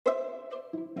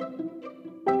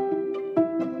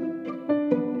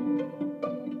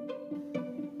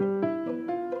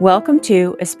Welcome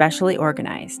to Especially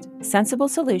Organized, Sensible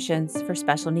Solutions for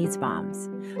Special Needs Moms,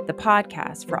 the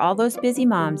podcast for all those busy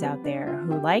moms out there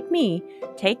who, like me,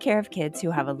 take care of kids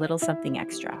who have a little something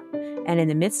extra, and in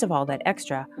the midst of all that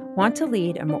extra, want to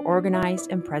lead a more organized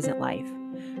and present life.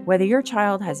 Whether your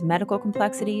child has medical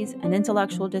complexities, an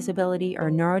intellectual disability,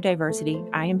 or neurodiversity,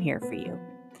 I am here for you.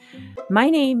 My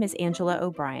name is Angela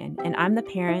O'Brien, and I'm the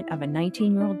parent of a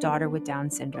 19-year-old daughter with Down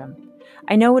syndrome.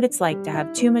 I know what it's like to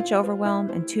have too much overwhelm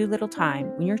and too little time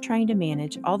when you're trying to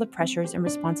manage all the pressures and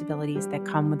responsibilities that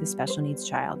come with a special needs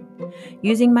child.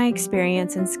 Using my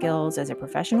experience and skills as a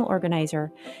professional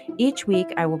organizer, each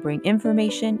week I will bring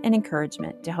information and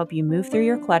encouragement to help you move through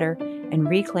your clutter and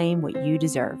reclaim what you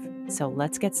deserve. So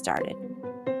let's get started.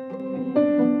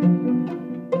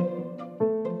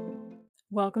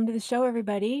 Welcome to the show,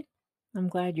 everybody. I'm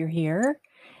glad you're here.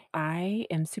 I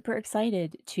am super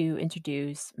excited to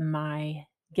introduce my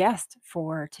guest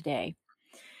for today.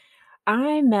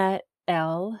 I met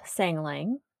Elle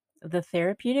Sangalang, the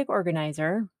therapeutic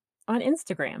organizer, on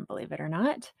Instagram, believe it or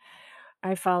not.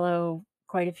 I follow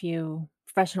quite a few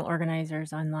professional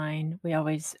organizers online. We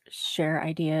always share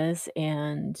ideas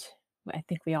and I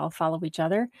think we all follow each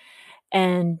other.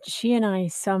 And she and I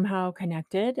somehow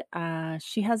connected.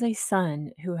 She has a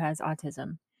son who has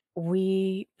autism.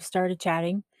 We started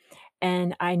chatting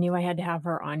and I knew I had to have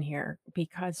her on here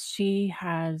because she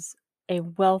has a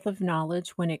wealth of knowledge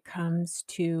when it comes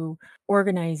to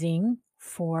organizing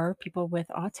for people with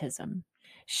autism.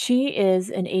 She is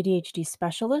an ADHD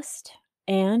specialist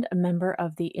and a member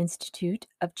of the Institute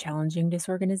of Challenging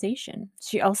Disorganization.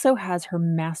 She also has her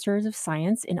Master's of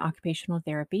Science in Occupational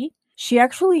Therapy. She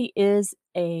actually is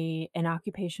an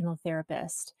occupational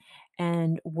therapist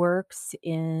and works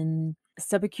in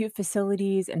subacute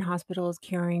facilities and hospitals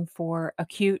caring for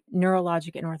acute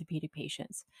neurologic and orthopedic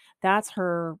patients. That's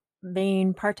her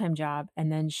main part-time job.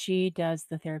 And then she does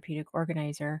the therapeutic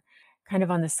organizer kind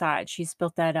of on the side. She's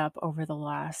built that up over the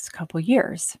last couple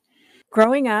years.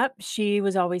 Growing up, she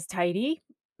was always tidy,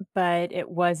 but it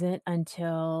wasn't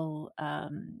until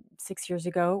 6 years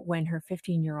ago when her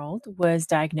 15-year-old was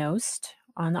diagnosed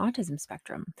on the autism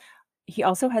spectrum. He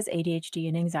also has ADHD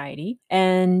and anxiety.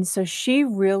 And so she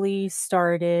really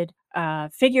started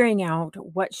figuring out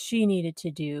what she needed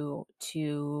to do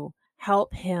to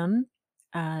help him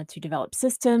to develop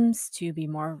systems, to be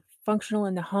more functional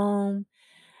in the home.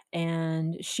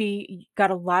 And she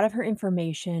got a lot of her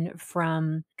information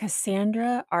from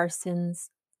Cassandra Arson's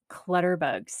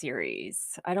Clutterbug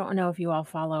series. I don't know if you all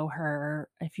follow her.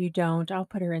 If you don't, I'll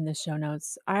put her in the show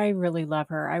notes. I really love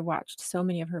her. I watched so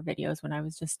many of her videos when I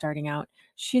was just starting out.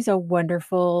 She's a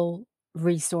wonderful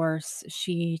resource.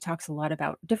 She talks a lot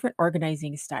about different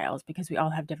organizing styles because we all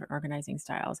have different organizing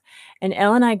styles. And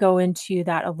Elle and I go into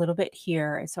that a little bit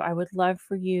here. So I would love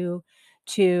for you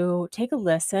to take a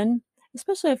listen,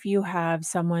 especially if you have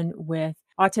someone with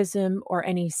autism or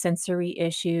any sensory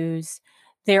issues.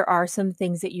 There are some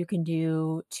things that you can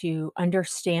do to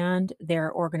understand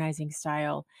their organizing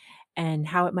style and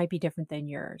how it might be different than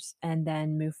yours, and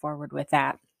then move forward with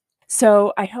that.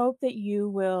 So I hope that you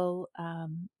will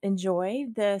enjoy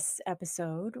this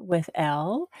episode with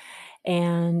Elle.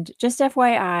 And just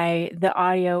FYI, the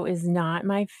audio is not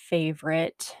my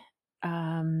favorite.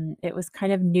 It was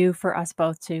kind of new for us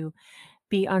both to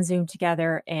be on Zoom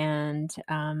together, and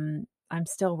I'm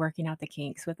still working out the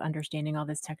kinks with understanding all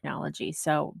this technology.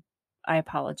 So I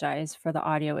apologize for the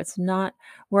audio. It's not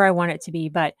where I want it to be,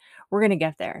 but we're going to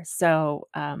get there. So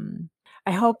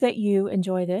I hope that you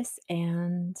enjoy this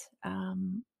and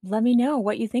let me know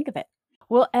what you think of it.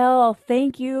 Well, Elle,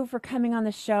 thank you for coming on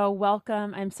the show.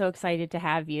 Welcome. I'm so excited to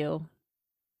have you.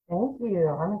 Thank you.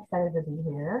 I'm excited to be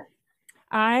here.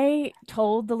 I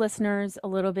told the listeners a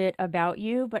little bit about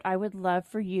you, but I would love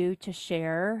for you to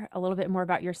share a little bit more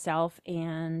about yourself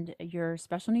and your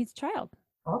special needs child.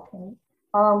 Okay.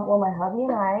 Well, my hubby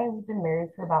and I, we've been married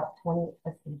for about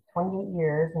 28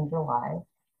 years in July.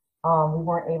 We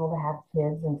weren't able to have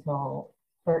kids until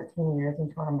 13 years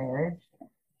into our marriage.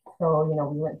 So,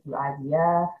 we went through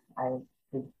IVF. I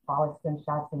did follic stem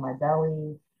shots in my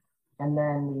belly, and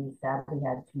then we sadly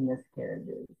had two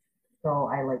miscarriages.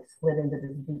 So I like slid into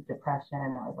this deep depression.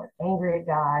 I was like angry at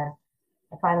God.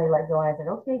 I finally let go and I said,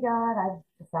 okay, God, I've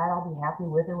decided I'll be happy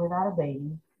with or without a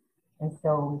baby. And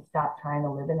so we stopped trying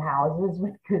to live in houses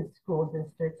with good school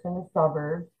districts in the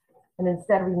suburbs. And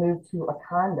instead, we moved to a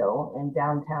condo in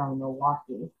downtown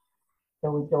Milwaukee.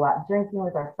 So we'd go out drinking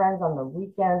with our friends on the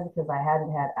weekends because I hadn't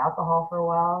had alcohol for a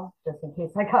while, just in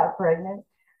case I got pregnant.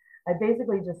 I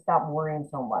basically just stopped worrying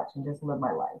so much and just lived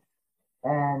my life.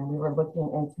 and we were looking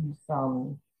into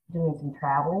doing some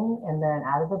traveling. And then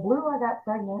out of the blue, I got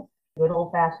pregnant, good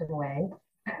old fashioned way.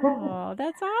 Oh,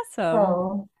 that's awesome.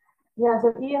 So, yeah,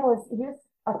 so he was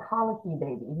a colicky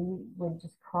baby. He would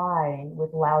just cry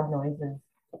with loud noises.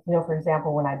 For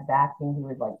example, when I backed him, he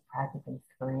would like practically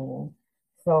scream.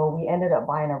 So we ended up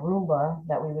buying a Roomba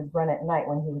that we would run at night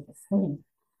when he was asleep.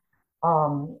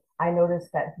 I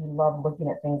noticed that he loved looking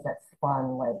at things that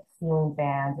spun, like ceiling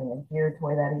fans and a gear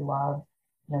toy that he loved.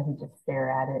 He'd just stare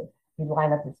at it. He'd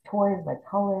line up his toys by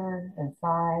color and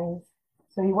size.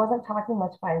 So he wasn't talking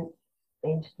much by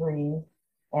age 3,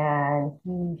 and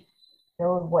he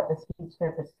showed what the speech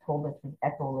therapist told us was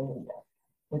echolalia,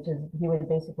 which is he would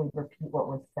basically repeat what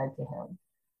was said to him.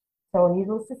 So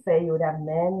needless to say, he would have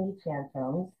many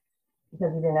tantrums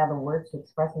because he didn't have the words to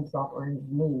express himself or his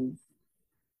needs.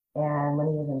 And when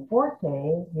he was in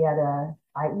 4K, he had a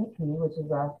IEP, which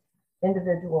is a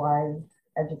individualized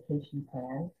education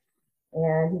plan,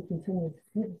 and he continued to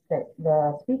see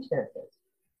the speech therapist.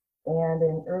 And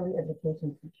an early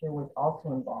education teacher was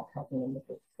also involved, helping him with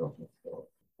his social skills.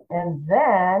 And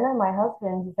then my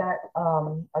husband, he got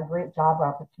a great job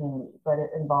opportunity, but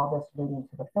it involved us moving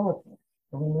to the Philippines.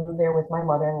 So we moved there with my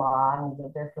mother-in-law, and we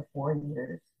lived there for 4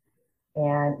 years.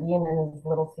 And Ian and his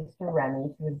little sister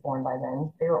Remy, she was born by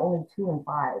then, they were only 2 and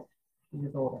 5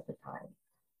 years old at the time.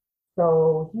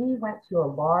 So he went to a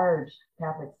large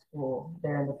Catholic school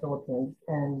there in the Philippines,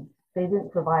 and they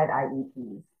didn't provide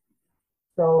IEPs.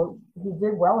 So he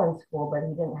did well in school, but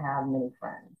he didn't have many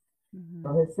friends. So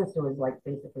Hmm. his sister was like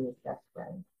basically his best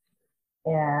friend.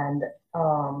 And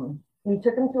we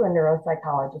took him to a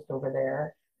neuropsychologist over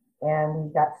there, and we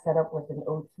got set up with an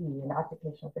OT, an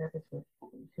occupational therapist,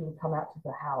 to come out to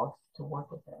the house to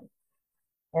work with him.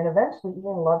 And eventually,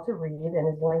 Ian loved to read, and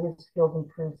his language skills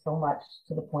improved so much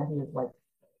to the point he was like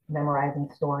memorizing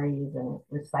stories and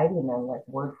reciting them like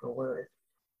word for word.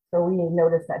 So we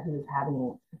noticed that he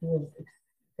was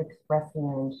expressing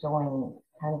and showing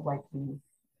kind of like these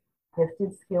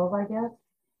gifted skills, I guess.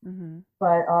 Hmm.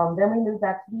 But then we moved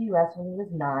back to the US when he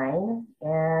was 9,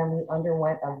 and we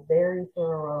underwent a very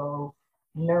thorough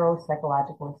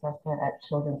neuropsychological assessment at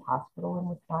Children's Hospital in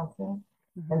Wisconsin.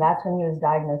 And Hmm. that's when he was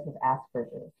diagnosed with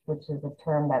Asperger's, which is a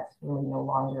term that's really no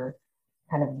longer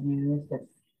kind of used.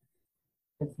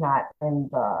 It's not in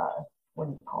the, what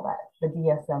do you call that? The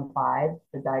DSM-5,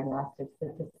 the Diagnostic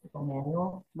Statistical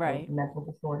Manual of Right. Mental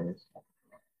Disorders.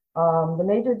 The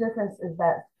major difference is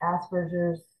that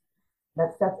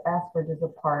sets Asperger's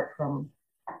apart from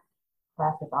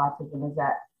classic autism is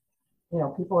that,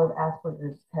 people with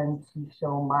Asperger's tend to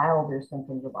show milder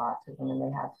symptoms of autism and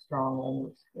they have strong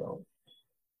language skills.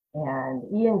 And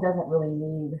Ian doesn't really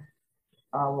need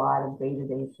a lot of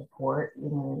day-to-day support.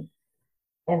 And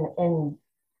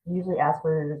usually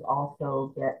Asperger's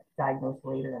also get diagnosed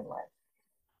later in life.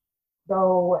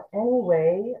 So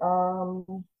anyway,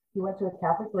 he went to a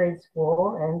Catholic grade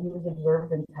school and he was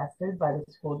observed and tested by the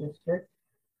school district,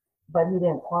 but he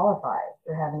didn't qualify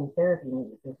or have any therapy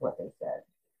needs, is what they said.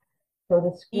 So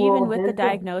the Even school with the did the,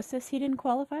 diagnosis, he didn't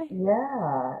qualify?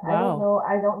 yeah, I don't Wow. know.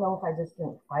 I don't know if I just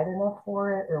didn't fight enough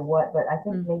for it or what, but I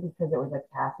think Mm. maybe because it was a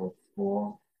Catholic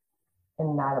school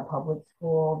and not a public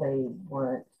school, they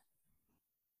weren't,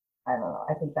 I don't know.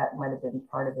 I think that might have been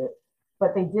part of it.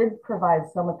 But they did provide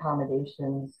some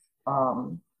accommodations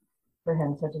for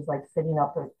him, such as like sitting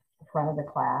up at the front of the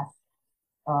class,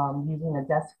 using a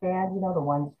desk fan, the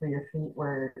ones for your feet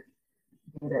where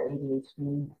due to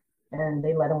ADHD, and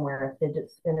they let him wear a fidget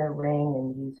spinner ring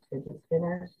and use fidget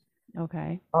spinners.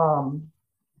 Okay. Um,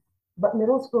 but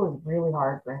middle school is really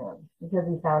hard for him because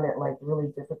he found it like really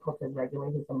difficult to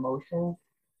regulate his emotions,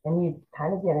 and you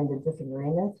kind of get into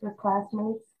disagreements with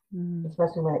classmates, Mm.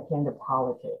 especially when it came to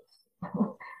politics.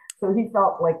 So he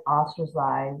felt like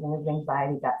ostracized, and his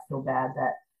anxiety got so bad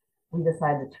that we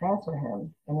decided to transfer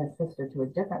him and his sister to a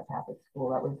different Catholic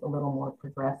school that was a little more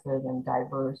progressive and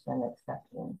diverse and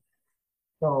accepting.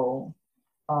 So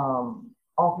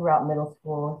all throughout middle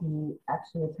school, he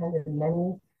actually attended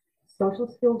many social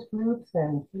skills groups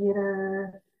and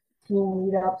theater team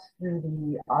meetups through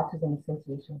the Autism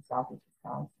Association of Southeast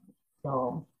Wisconsin.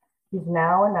 So he's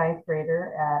now a ninth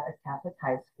grader at a Catholic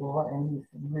high school, and he's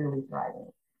really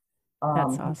thriving.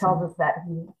 That's He tells awesome. us that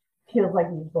he feels like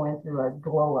he's going through a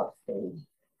glow up stage,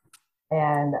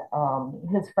 and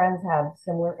his friends have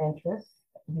similar interests.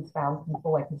 He's found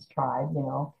people like his tribe.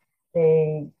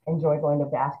 They enjoy going to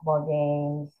basketball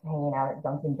games, hanging out at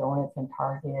Dunkin' Donuts and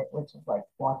Target, which is like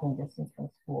walking distance from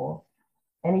school.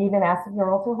 And he even asked a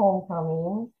girl to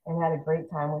homecoming and had a great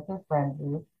time with her friend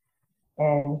group.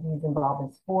 And he's involved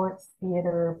in sports,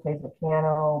 theater, plays the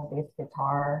piano, bass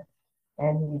guitar,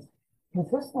 and he's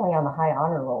consistently on the high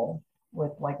honor roll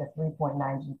with like a 3.9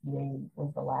 GPA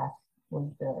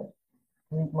was the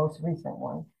most recent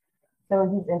one. So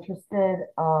he's interested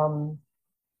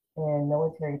in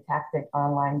military tactic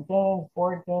online games,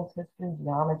 board games, history,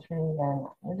 geometry, and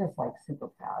we're just like super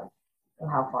proud of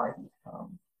how far he's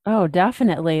come. Oh,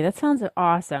 definitely. That sounds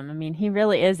awesome. I mean, he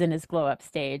really is in his glow up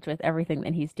stage with everything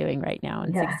that he's doing right now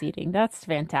and Yeah, succeeding. That's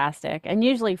fantastic. And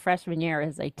usually freshman year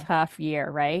is a tough year,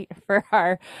 right? For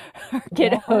our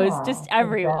kiddos, yeah, just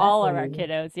all of our exactly.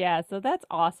 kiddos. Yeah. So that's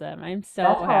awesome. I'm so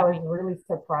That's why I was happy. really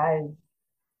surprised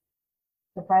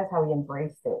how he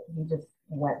embraced it. He just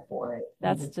went for it. He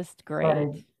That's just just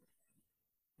started great.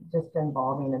 just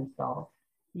involving himself.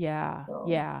 Yeah. So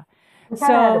Yeah. we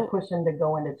kind of had to So, push him to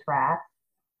go into track.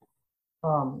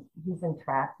 He's in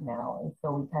track now, and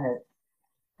so we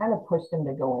kind of pushed him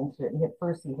to go into it. And at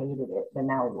first he hated it, but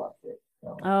now he loves it.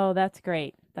 So oh, that's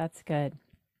great. That's good.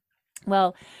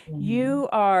 Well, mhm. you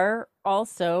are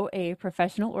also a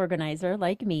professional organizer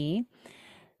like me.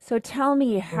 So tell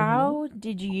me, Mhm. how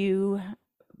did you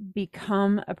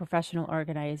become a professional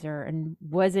organizer, and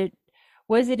was it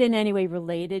in any way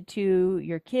related to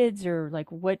your kids, or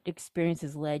like what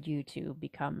experiences led you to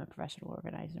become a professional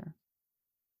organizer?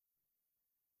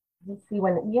 You see,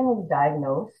 when Ian was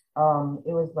diagnosed,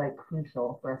 it was like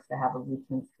crucial for us to have a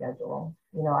routine schedule.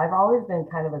 I've always been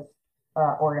kind of a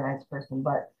organized person,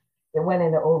 but it went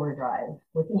into overdrive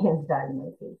with Ian's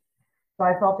diagnosis. So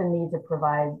I felt the need to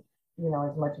provide,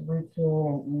 as much routine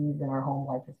and ease in our home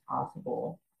life as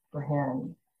possible for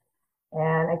him.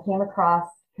 And I came across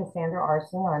Cassandra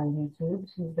Arson on YouTube.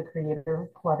 She's the creator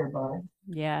of Clutterbug.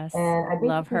 Yes, And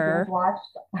love her.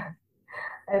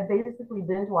 I basically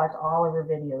binge watched all of her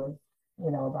videos,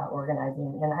 about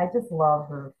organizing. And I just love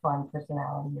her fun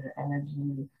personality, her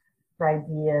energy, her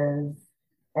ideas,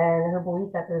 and her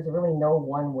belief that there's really no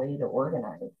one way to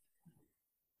organize.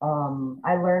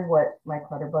 I learned what my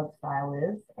Clutterbug style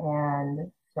is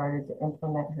and started to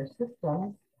implement her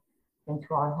systems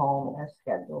into our home and our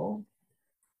schedule.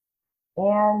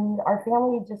 And our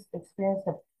family just experienced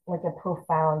a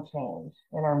profound change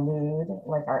in our mood,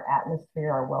 like our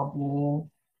atmosphere, our well-being.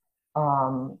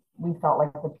 We felt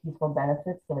like the peaceful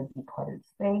benefits of a decluttered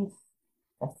space,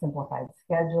 a simplified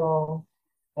schedule,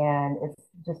 and it's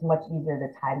just much easier to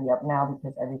tidy up now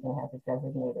because everything has a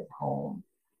designated home.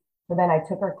 So then I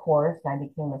took her course and I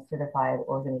became a certified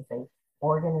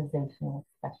organizational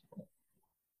specialist.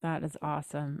 That is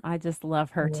awesome. I just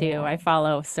love her too. I Yeah.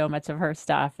 follow so much of her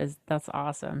stuff. Is That's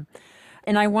awesome.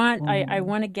 And I Mhm.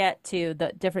 want to get to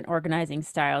the different organizing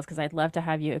styles because I'd love to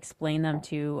have you explain them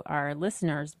to our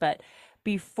listeners. But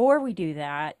before we do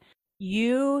that,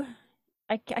 you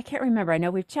I can't remember. I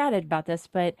know we've chatted about this,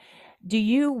 but do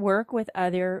you work with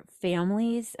other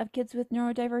families of kids with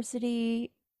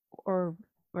neurodiversity or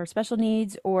or special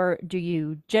needs, or do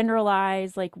you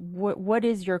generalize? Like what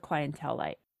is your clientele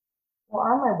like? Well,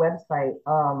 on my website,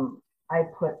 I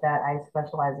put that I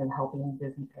specialize in helping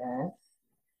busy parents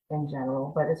in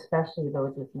general, but especially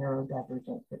those with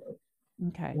neurodivergent kiddos,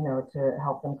 Okay. to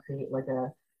help them create like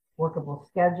a workable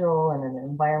schedule and an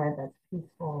environment that's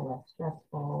peaceful, less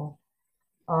stressful.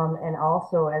 And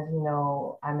also, as you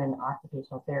know, I'm an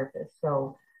occupational therapist.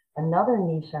 So another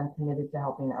niche I'm committed to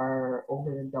helping are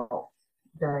older adults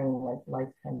during like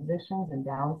life transitions and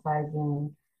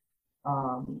downsizing,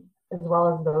 as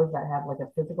well as those that have like a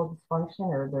physical dysfunction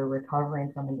or they're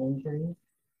recovering from an injury.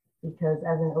 Because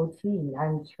as an OT,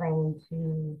 I'm trained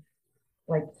to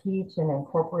like teach and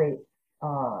incorporate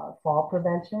fall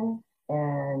prevention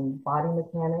and body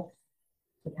mechanics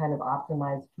to kind of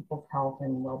optimize people's health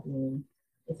and well-being,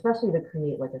 especially to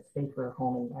create like a safer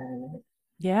home environment.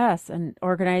 Yes, and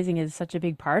organizing is such a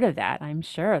big part of that, I'm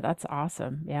sure. That's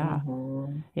awesome. Yeah.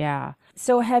 Mm-hmm. Yeah.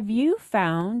 So have you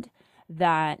found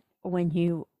that when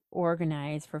you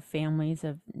organize for families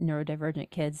of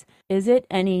neurodivergent kids, is it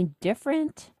any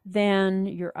different than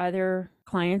your other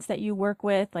clients that you work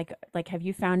with? Like have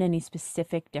you found any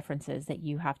specific differences that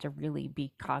you have to really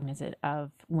be cognizant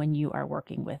of when you are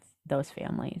working with those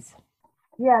families?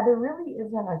 Yeah, there really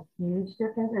isn't a huge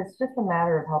difference. It's just a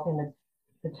matter of helping the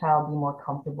child be more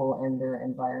comfortable in their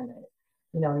environment.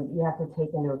 You have to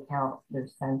take into account their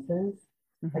senses.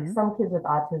 Like Mm-hmm. some kids with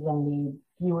autism need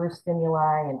fewer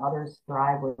stimuli and others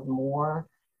thrive with more.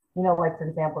 Like for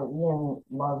example, Ian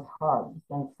loves hugs,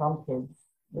 and some kids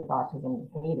with autism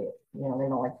hate it. They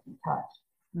don't like to be touched.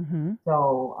 Mm-hmm.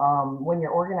 So when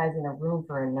you're organizing a room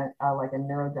for like a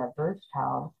neurodiverse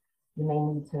child, you may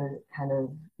need to kind of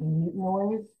mute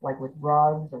noise, like with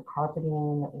rugs or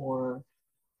carpeting or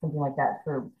something like that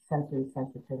for sensory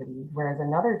sensitivity. Whereas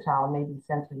another child may be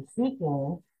sensory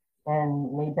seeking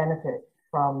and may benefit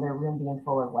from their room being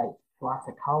full of like lots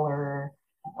of color,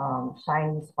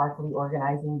 shiny, sparkly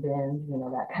organizing bins,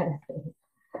 that kind of thing.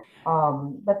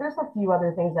 But there's a few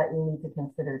other things that you need to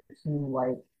consider too,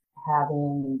 like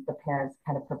having the parents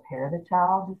kind of prepare the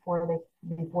child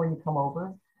before you come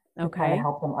over to kind of Okay.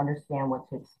 help them understand what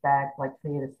to expect, like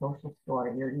create a social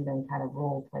story or even kind of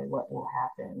role play what will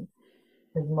happen.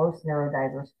 Because most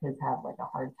neurodiverse kids have like a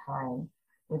hard time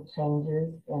with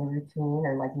changes in routine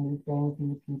or like new things,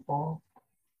 new people.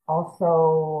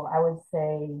 Also, I would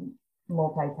say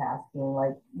multitasking,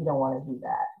 like you don't want to do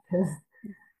that because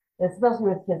especially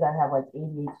with kids that have like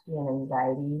ADHD and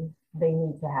anxiety, they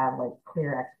need to have like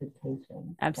clear expectations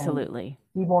and Absolutely.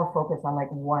 be more focused on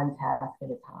like one task at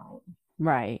a time.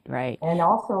 Right, right. And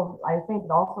also, I think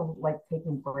also like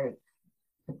taking breaks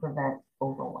to prevent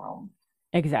overwhelm.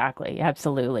 Exactly.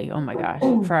 Absolutely. Oh my gosh.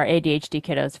 For our ADHD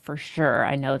kiddos, for sure.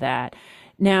 I know that.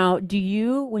 Now,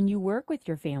 when you work with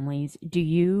your families, do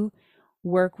you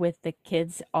work with the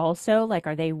kids also? Like,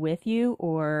 are they with you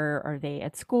or are they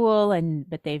at school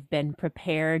but they've been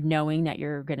prepared knowing that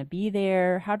you're going to be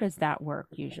there? How does that work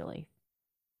usually?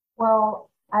 Well,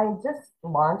 I just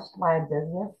launched my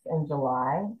business in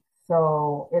July,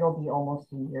 so it'll be almost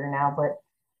a year now. But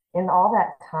in all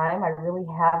that time, I really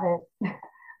haven't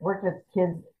worked with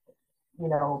kids,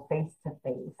 face to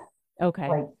face. Okay.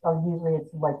 Like, usually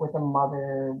it's like with a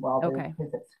mother while there's Okay.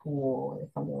 kids at school or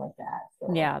something like that.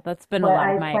 So, Yeah, that's been a but lot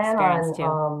of I my plan experience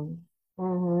on,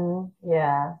 too.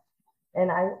 yeah. And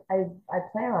I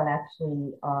plan on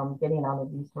actually getting on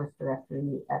the resource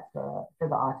directory for the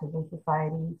Autism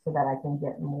Society so that I can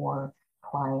get more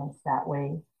clients that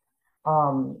way.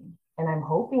 And I'm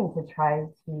hoping to try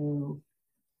to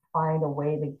find a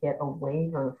way to get a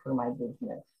waiver for my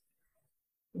business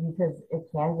because it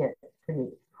can get pretty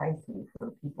pricey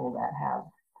for people that have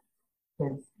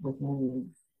kids with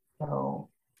needs. So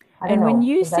I don't And when know.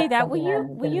 you So say that's that, something that I'm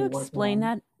will going to you be working explain on.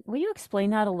 that? Will you explain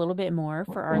that a little bit more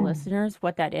for our listeners,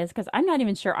 what that is? Because I'm not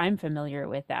even sure I'm familiar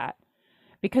with that.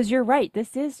 Because you're right,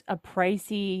 this is a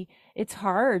pricey, it's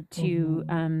hard to,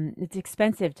 Hmm. it's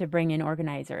expensive to bring in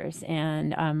organizers.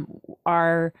 And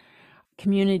our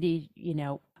community,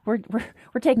 we're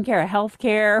taking care of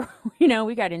healthcare.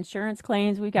 We got insurance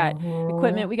claims, we got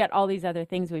equipment, Hmm. we got all these other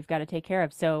things we've got to take care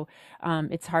of. So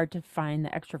it's hard to find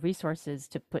the extra resources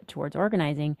to put towards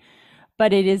organizing,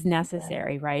 but it is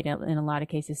necessary, Right. right? In a lot of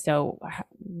cases. So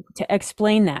to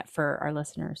explain that for our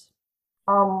listeners.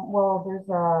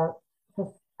 Well,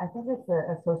 I think it's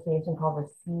an association called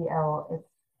it's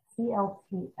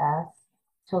CLTS,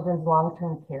 Children's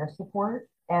Long-Term Care Support,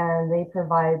 and they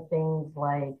provide things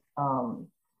like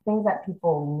things that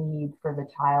people need for the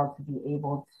child to be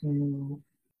able to,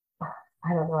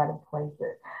 I don't know how to place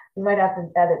it. You might have to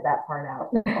edit that part out.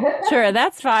 Sure,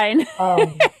 that's fine.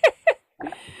 um,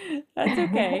 That's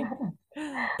okay.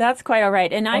 That's quite all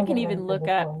right. And I I'm can getting ready even for look this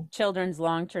up one. children's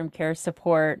long-term care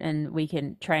support and we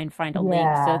can try and find a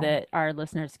link so Yeah, that our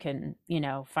listeners can,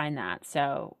 find that.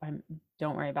 So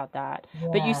don't worry about that.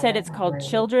 But you yeah, said that'd it's be called great.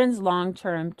 Children's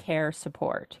Long-Term Care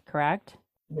Support, correct?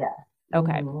 Yeah.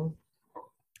 Okay. Hmm.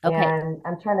 Okay. And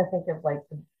I'm trying to think of like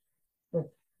the,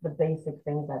 the basic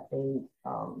things that they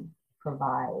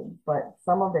provide, but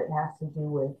some of it has to do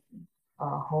with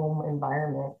home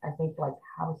environment. I think like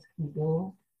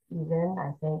housekeeping, even.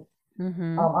 I think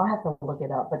Mm-hmm. I'll have to look it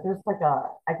up, but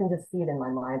I can just see it in my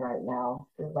mind right now.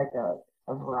 There's like a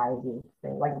variety of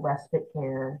things, like respite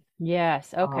care,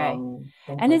 Yes. Okay. things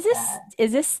And like that.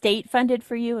 is this state funded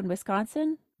for you in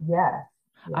Wisconsin? Yes,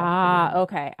 yes, it Ah, is.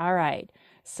 okay. All right.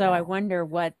 So I Yeah, wonder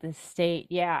what the state,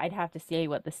 yeah, I'd have to see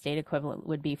what the state equivalent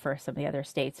would be for some of the other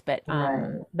states,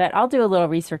 right. but I'll do a little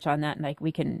research on that and like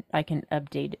I can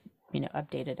update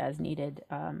it as needed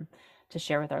to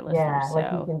share with our listeners. Yeah,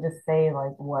 like you So, can just say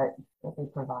like what they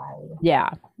provide. yeah.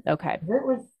 Okay. 'Cause it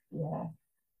was, yeah.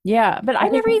 Yeah, but I I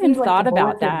never can even see like the thought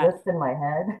about bullets that. exist in my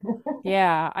head.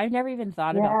 Yeah, I've never even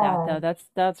thought about that though. Yeah.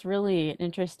 That's really an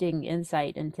interesting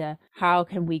insight into how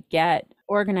can we get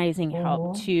organizing help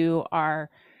Hmm. to our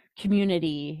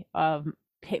community of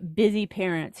busy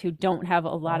parents who don't have a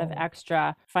lot of Right.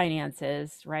 extra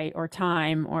finances, right, or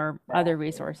time or other Exactly.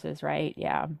 resources, right?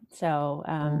 Yeah. So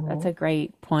that's a Hmm.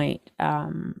 great point.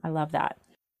 I love that.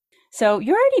 So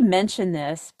you already mentioned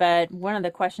this, but one of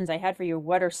the questions I had for you,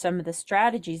 what are some of the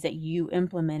strategies that you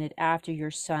implemented after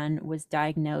your son was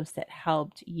diagnosed that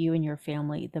helped you and your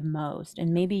family the most?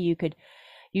 And maybe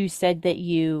you said that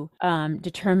you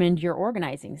determined your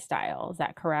organizing style. Is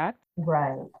that correct?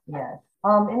 Right. Yes.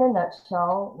 In a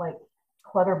nutshell, like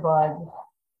Clutterbug,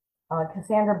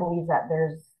 Cassandra believes that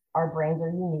there's our brains are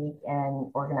unique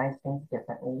and organize things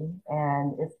differently.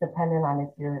 And it's dependent on if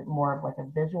you're more of like a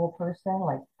visual person,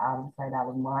 like out of sight, out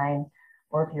of mind,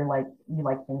 or if you're like, you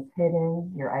like things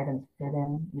hidden, your items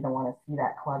hidden, you don't want to see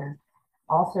that clutter.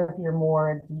 Also, if you're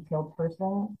more a detailed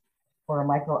person or a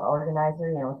micro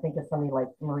organizer, think of somebody like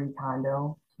Marie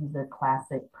Kondo. She's a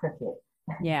classic cricket.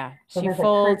 Yeah, So she there's a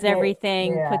folds cricket.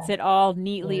 everything, puts Yeah, it all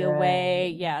neatly away.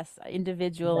 right. Yes,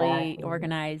 individually Exactly.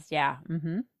 organized. Yeah.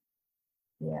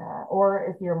 Yeah, or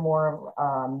if you're more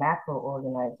of a macro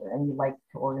organizer and you like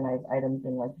to organize items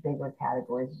in like bigger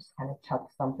categories, just kind of chuck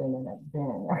something in a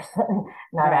bin or something,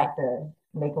 not Right. have to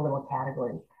make a little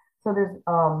category. So there's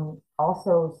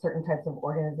also certain types of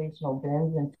organizational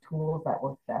bins and tools that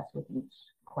work best with each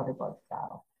clutterbug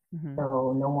style. hmm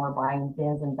So no more buying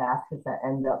bins and baskets that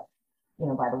end up,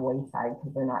 by the wayside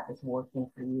because they're not just working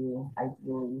for you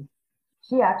ideally.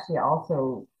 She actually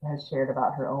also has shared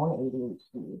about her own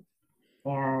ADHD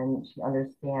and she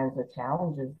understands the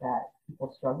challenges that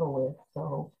people struggle with.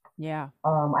 So Yeah.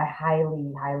 I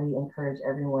highly, highly encourage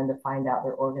everyone to find out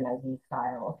their organizing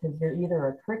style because you're either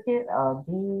a cricket, a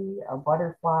bee, a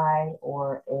butterfly,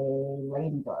 or a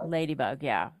ladybug. Ladybug.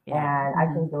 Yeah. Yeah. And I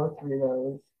can go through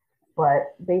those,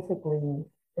 but basically,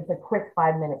 it's a quick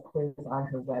 5 minute quiz on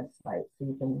her website so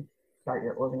you can start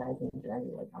your organizing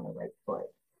journey like on the right foot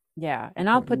Yeah, and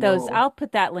because I'll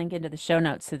put that link into the show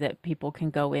notes so that people can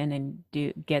go in and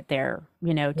get their,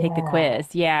 take the yeah.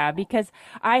 quiz. Yeah, because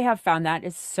I have found that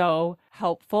is so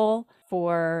helpful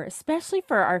especially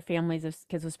for our families of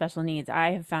kids with special needs.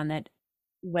 I have found that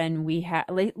when we have,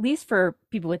 at least for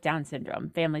people with Down syndrome,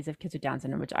 families of kids with Down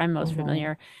syndrome, which I'm most Mm-hmm.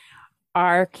 familiar,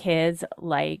 our kids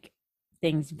like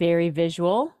things very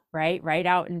visual, right? Right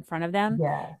out in front of them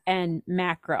Yes. and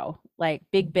macro, like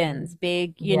big bins, Mhm.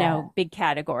 big, Yeah. big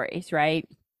categories, right?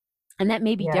 And that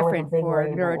may be Yeah, with the different big for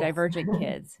labels. neurodivergent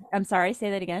kids. I'm sorry, say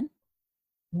that again.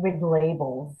 Big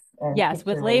labels and Yes,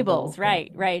 with picture labels,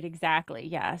 labels and right, exactly.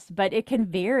 Yes, but it can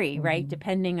vary, right, mhm,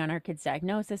 depending on our kids'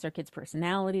 diagnosis, our kids'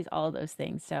 personalities, all of those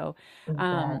things. So,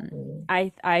 exactly.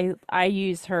 I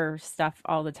use her stuff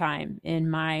all the time in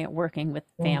my working with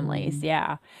families. Hmm.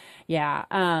 Yeah, yeah.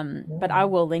 But I Yeah.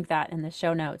 will link that in the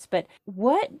show notes. But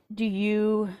what do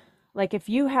you like if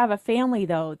you have a family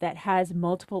though that has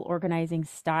multiple organizing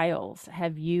styles?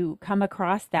 Have you come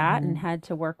across that and Hmm. had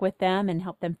to work with them and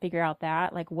help them figure out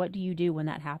that? Like, what do you do when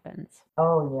that happens?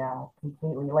 Oh yeah,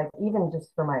 completely. Like even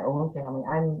just for my own family,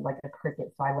 I'm like a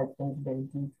cricket, so I like things very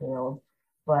detailed.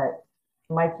 But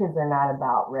my kids are not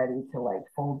about ready to like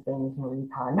fold things Marie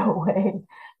Kondo way,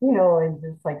 and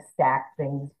just like stack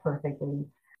things perfectly.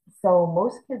 So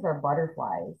most kids are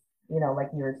butterflies, like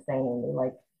you were saying, they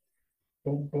like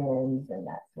big bins and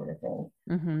that sort of thing.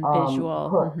 Visual.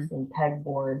 Hooks and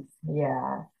pegboards.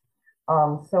 Yeah.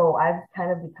 So I've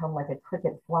kind of become like a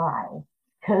cricket fly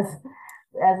because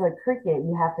as a cricket,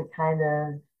 you have to kind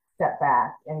of step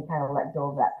back and kind of let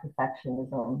go of that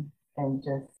perfectionism and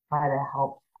just try to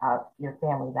help out your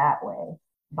family that way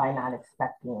by not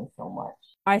expecting so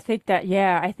much. I think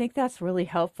that's really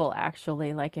helpful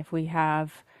actually. Like if we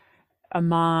have a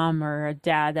mom or a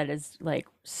dad that is like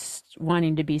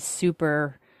wanting to be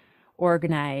super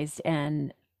organized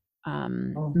and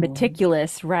Hmm.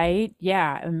 meticulous, right?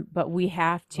 Yeah, but we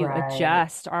have to Right.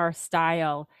 adjust our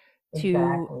style to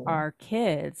Exactly. our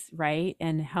kids, right?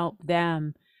 And help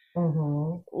them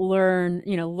Hmm.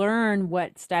 learn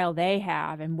what style they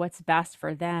have and what's best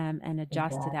for them and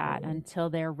adjust to that Exactly. until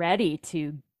they're ready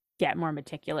to get more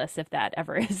meticulous if that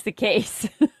ever is the case.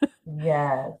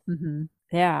 Yes.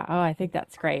 Yeah. Oh, I think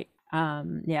that's great.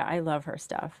 Yeah, I love her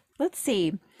stuff. Let's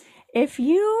see. If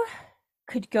you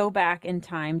could go back in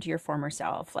time to your former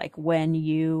self, like when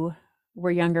you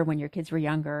were younger, when your kids were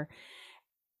younger,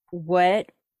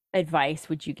 what advice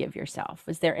would you give yourself?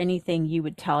 Was there anything you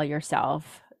would tell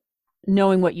yourself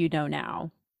knowing what you know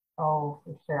now? Oh,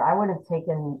 for sure. I would have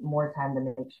taken more time to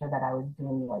make sure that I was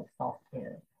doing like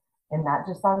self-care and not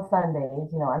just on Sundays,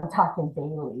 I'm talking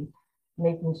daily,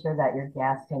 making sure that your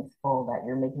gas tank's full, that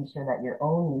you're making sure that your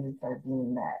own needs are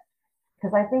being met.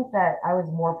 Because I think that I was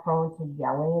more prone to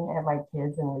yelling at my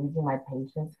kids and losing my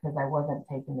patience because I wasn't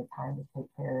taking the time to take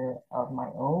care of my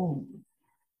own needs.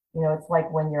 It's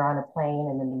like when you're on a plane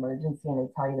in an emergency and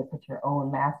they tell you to put your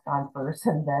own mask on first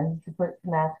and then to put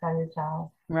the mask on your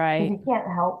child. Because Right. you can't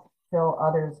help fill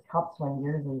others' cups when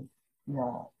yours is,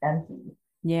 empty.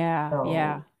 Yeah.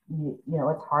 Yeah.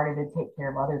 So, it's harder to take care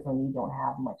of others when you don't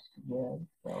have much to give.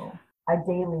 So I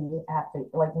daily have to,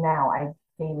 like now, I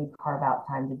daily carve out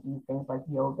time to do things like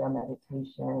yoga,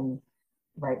 meditation,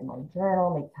 write in my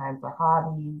journal, make time for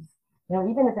hobbies,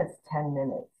 even if it's 10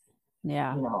 minutes,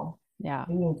 Yeah. you know, Yeah.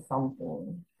 doing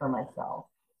something for myself.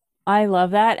 I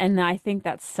love that. And I think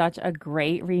that's such a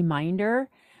great reminder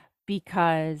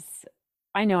because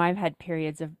I know I've had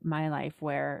periods of my life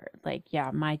where, like,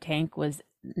 yeah, my tank was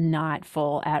not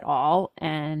full at all.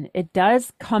 And it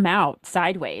does come out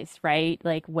sideways, right?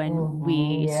 Like when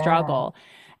we Yeah, struggle.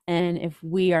 And if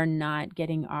we are not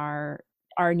getting our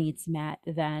needs met,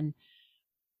 then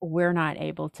we're not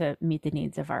able to meet the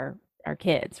needs of our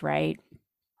kids, right?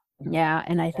 Yeah,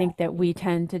 and I think that exactly. we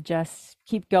tend to just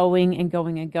keep going and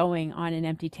going and going on an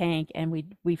empty tank, and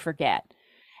we forget,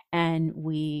 and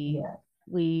Yeah.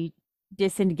 we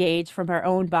disengage from our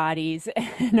own bodies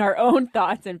and our own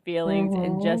thoughts and feelings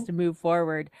and Mm-hmm. just move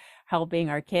forward helping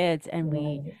our kids, and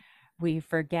Right. we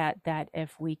forget that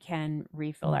if we can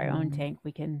refill our own Mm-hmm. tank,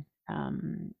 we can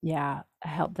yeah,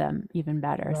 help them even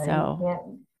better. Right. You So,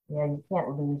 can't, yeah, you can't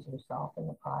lose yourself in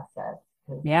the process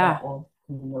because yeah. that will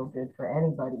be no good for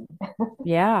anybody.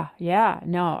 Yeah, yeah.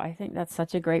 No, I think that's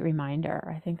such a great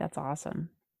reminder. I think that's awesome.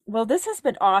 Well, this has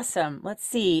been awesome. Let's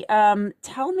see.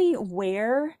 Tell me,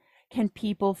 where can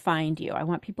people find you? I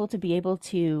want people to be able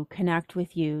to connect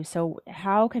with you. So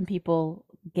how can people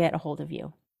get a hold of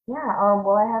you? Yeah,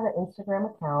 well, I have an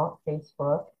Instagram account,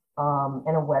 Facebook,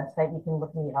 and a website. You can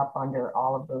look me up under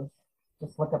all of those.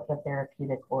 Just look up the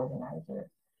Therapeutic Organizer.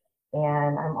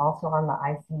 And I'm also on the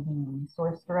ICD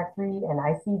resource directory, and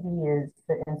ICD is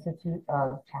the Institute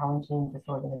of Challenging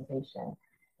Disorganization.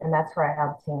 And that's where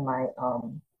I obtained my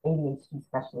ADHD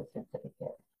specialist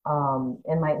certificate.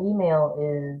 And my email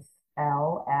is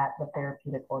l at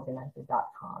thetherapeutic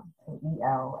organizer.com. So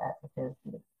el at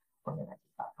thetherapeutic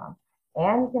organizer.com.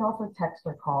 And you can also text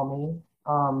or call me.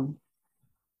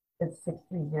 It's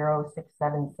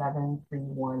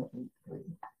 630-677-3183.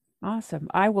 Awesome.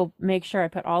 I will make sure I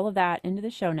put all of that into the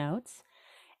show notes,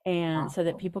 and so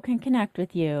that Awesome. people can connect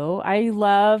with you. I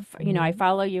love, I Hmm.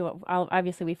 follow you.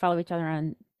 Obviously, we follow each other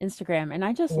on Instagram, and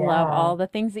I just love Yeah. all the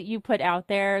things that you put out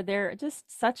there. They're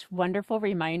just such wonderful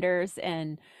reminders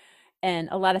and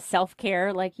a lot of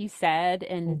self-care, like you said.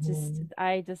 And it just, Hmm.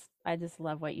 I just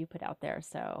love what you put out there.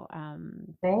 So,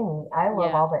 Same. I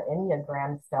love yeah. all the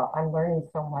Enneagram stuff. I'm learning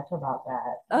so much about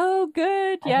that. Oh,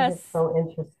 good. I think it's Yes. so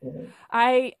interesting.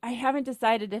 I haven't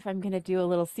decided if I'm going to do a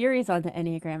little series on the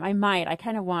Enneagram. I might. I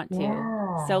kind of want to.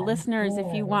 So Yeah, you listeners,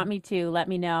 if you want should. me to, let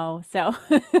me know. So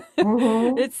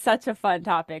Hmm. it's such a fun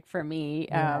topic for me.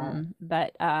 Yeah.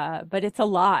 But it's a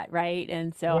lot, right?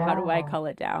 And so how do I Yeah. cull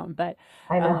it down?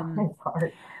 I know Um it's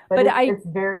hard, but but it's I it's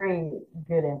very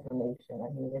good information. I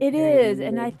mean, it's It very is,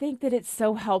 and I needed. think that it's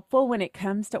so helpful when it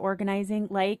comes to organizing,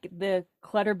 like the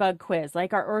Clutterbug quiz,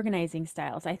 like our organizing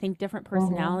styles. I think different Hmm.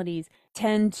 personalities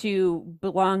tend to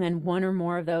belong in one or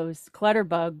more of those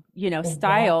Clutterbug,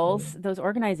 styles, Exactly. those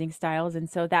organizing styles, and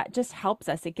so that just helps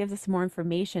us. It gives us more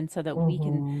information so that we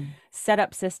can Hmm. set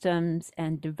up systems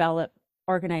and develop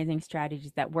organizing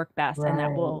strategies that work best and that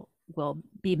Right. will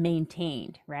be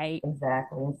maintained, right?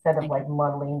 Exactly. Instead of And like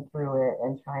muddling through it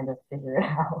and trying to figure it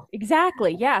out.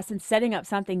 exactly. Yes. And setting up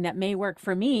something that may work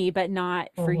for me, but not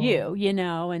for Hmm. you.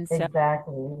 And so,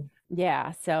 Exactly.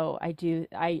 yeah, so I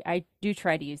do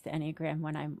try to use the Enneagram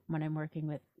when I'm working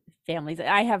with families.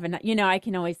 I haven't, I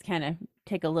can always kind of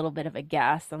take a little bit of a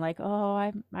guess. I'm like, oh,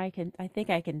 I think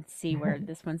I can see where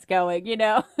this one's going.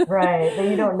 Right. But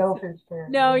you don't know So, for sure.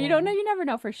 no, you don't know. Yeah. You never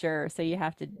know for sure. So you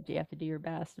have to do your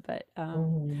best.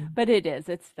 Hmm. But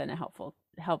it's been a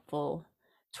helpful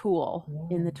tool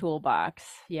in the Yeah. toolbox.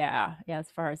 Yeah, yeah,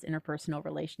 as far as interpersonal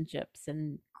relationships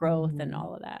and growth and Hmm.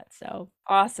 all of that. So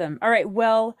awesome. All right.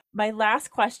 Well, my last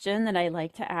question that I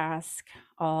like to ask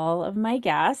all of my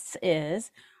guests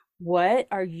is, what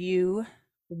are you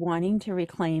wanting to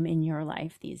reclaim in your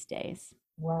life these days?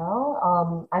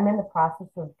 Well, I'm in the process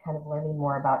of kind of learning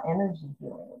more about energy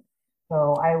healing.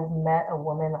 So I met a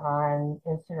woman on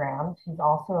Instagram. She's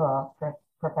also a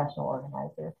professional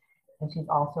organizer, and she's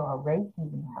also a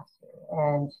Reiki master,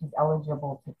 and she's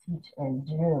eligible to teach in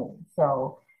June.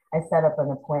 So I set up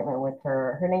an appointment with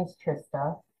her. Her name's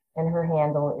Trista, and her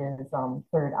handle is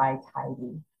Third Eye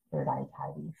Tidy. Third Eye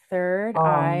Tidy. Third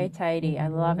eye tidy. I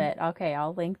love Mhm. it. Okay,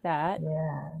 I'll link that.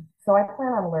 Yeah. So I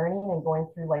plan on learning and going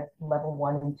through like level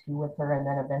 1 and 2 with her and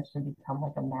then eventually become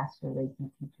like a master Reiki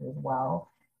teacher as well.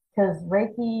 Because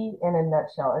Reiki, in a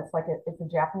nutshell, it's a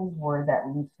Japanese word that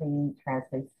loosely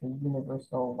translates to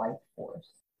universal life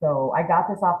force. So I got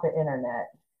this off the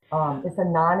internet. It's a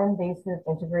non-invasive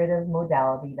integrative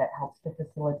modality that helps to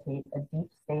facilitate a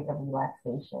deep state of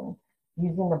relaxation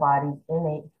using the body's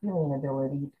innate healing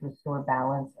ability to restore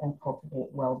balance and cultivate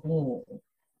well-being.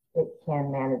 It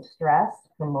can manage stress,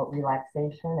 promote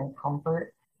relaxation and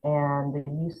comfort, and the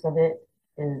use of it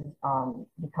is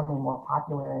becoming more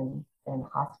popular in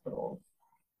hospitals.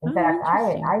 In Oh, fact,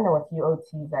 interesting. I know a few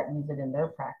OTs that use it in their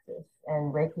practice,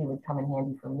 and Reiki would come in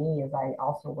handy for me as I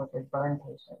also work with burn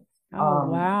patients. Oh,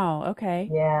 wow.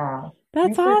 Okay. Yeah,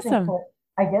 That's researching, awesome.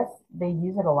 I guess they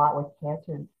use it a lot with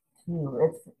cancer too.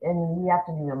 And you have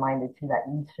to be reminded too that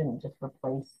you shouldn't just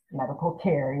replace medical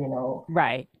care,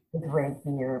 Right. with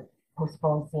Reiki or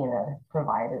postpone seeing a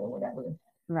provider or whatever.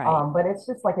 Right. But it's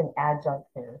just like an adjunct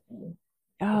therapy,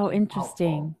 which Oh, is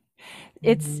helpful. interesting.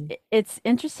 It's Hmm. it's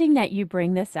interesting that you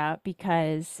bring this up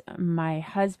because my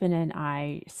husband and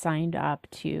I signed up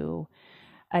to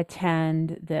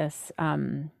attend this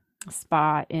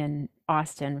spa in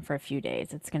Austin for a few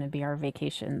days. It's going to be our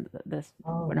vacation, this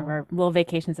Oh, one of no. our little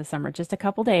vacations this summer, just a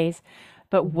couple days.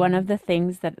 But one Hmm. of the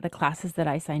things that the classes that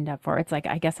I signed up for, it's like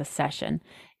I guess a session,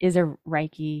 is a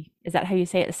Reiki. Is that how you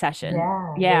say it? A session?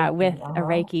 Yeah, Yeah, with Reiki. a Uh-huh.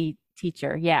 Reiki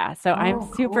teacher. Yeah. So I'm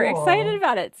Oh, super excited cool.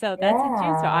 about it. So that's in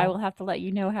June. So I Yeah. will have to let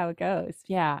you know how it goes.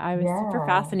 Yeah, I was super Yeah.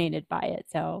 fascinated by it.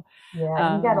 So Yeah.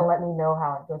 You got to um let me know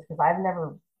how it goes because I've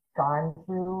never gone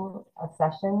through a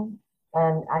session.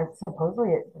 And I supposedly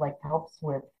it like helps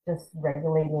with just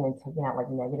regulating and taking out like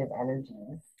negative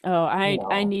energies, Oh, you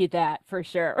I know. need that for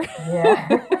sure.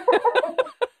 Yeah.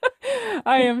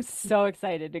 I am so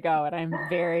excited to go and I'm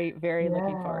very, very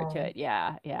looking forward to Yeah. it.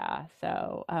 Yeah, yeah.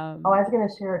 So, Oh, I was going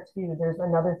to share too. There's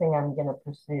another thing I'm going to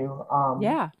pursue.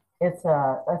 yeah, It's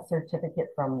a certificate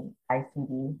from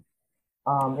ICD.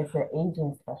 It's an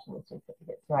aging specialist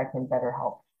certificate, so I can better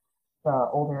help the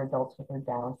older adults with their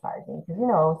downsizing.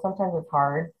 Because, sometimes it's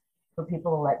hard for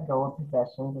people to let go of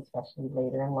possessions, especially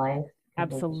later in life, because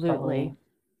they're just absolutely. struggling.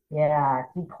 Yeah,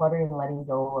 decluttering, letting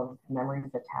go of memories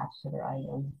attached to their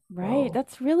items. Right. So,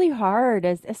 That's really hard,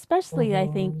 as especially I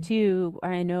think hmm too.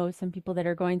 I know some people that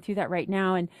are going through that right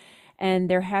now and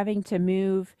they're having to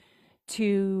move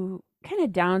to kind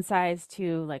of downsize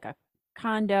to like a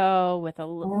condo with a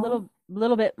hmm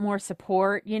little bit more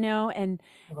support,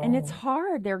 and it's right.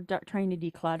 hard. They're trying to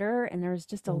declutter and there's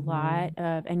just a lot hmm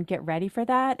of and get ready for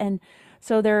that. And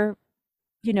so they're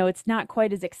it's not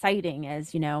quite as exciting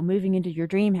as, moving into your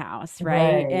dream house,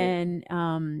 right? Right. And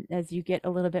as you get a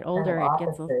little bit Kind of older, it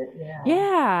gets a opposite. Yeah.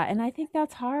 yeah, and I think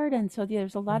that's hard. And so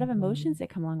there's a lot of emotions hmm that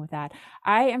come along with that.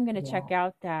 I am going to check Yeah.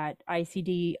 out that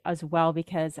ICD as well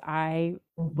because I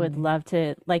would hmm love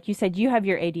to, like you said, you have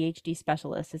your ADHD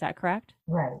specialist. Is that correct?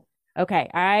 Right. Okay,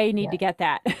 I need to Yeah. get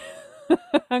that.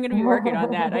 I'm going to be working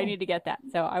on that. I need to get that.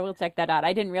 So I will check that out.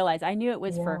 I didn't realize. I knew it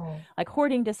was for Yeah. like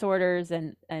hoarding disorders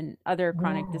and other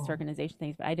chronic Yeah. disorganization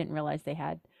things, but I didn't realize they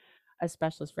had a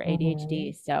specialist for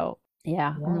ADHD. hmm So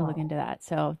yeah, I'm gonna look Yeah. into that.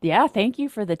 So yeah, thank you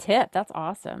for the tip. That's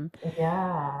awesome.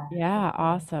 Yeah. Yeah, Definitely.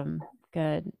 awesome.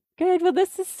 Good. Good. Well,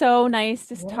 this is so nice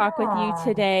to talk with you Yeah.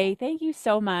 today. Thank you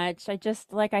so much. I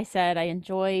just, like I said, I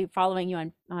enjoy following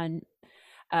you on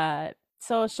uh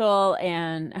social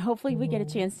and hopefully we get a hmm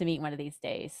chance to meet one of these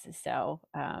days. So,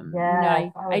 Yes,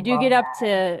 I I would do love get up that.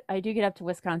 to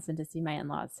Wisconsin to see my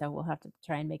in-laws, so we'll have to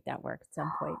try and make that work at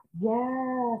some point.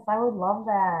 Yes, I would love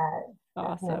that.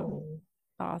 Awesome. Definitely.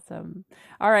 Awesome.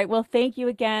 All right. Well, thank you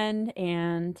again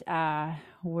and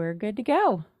we're good to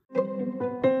go.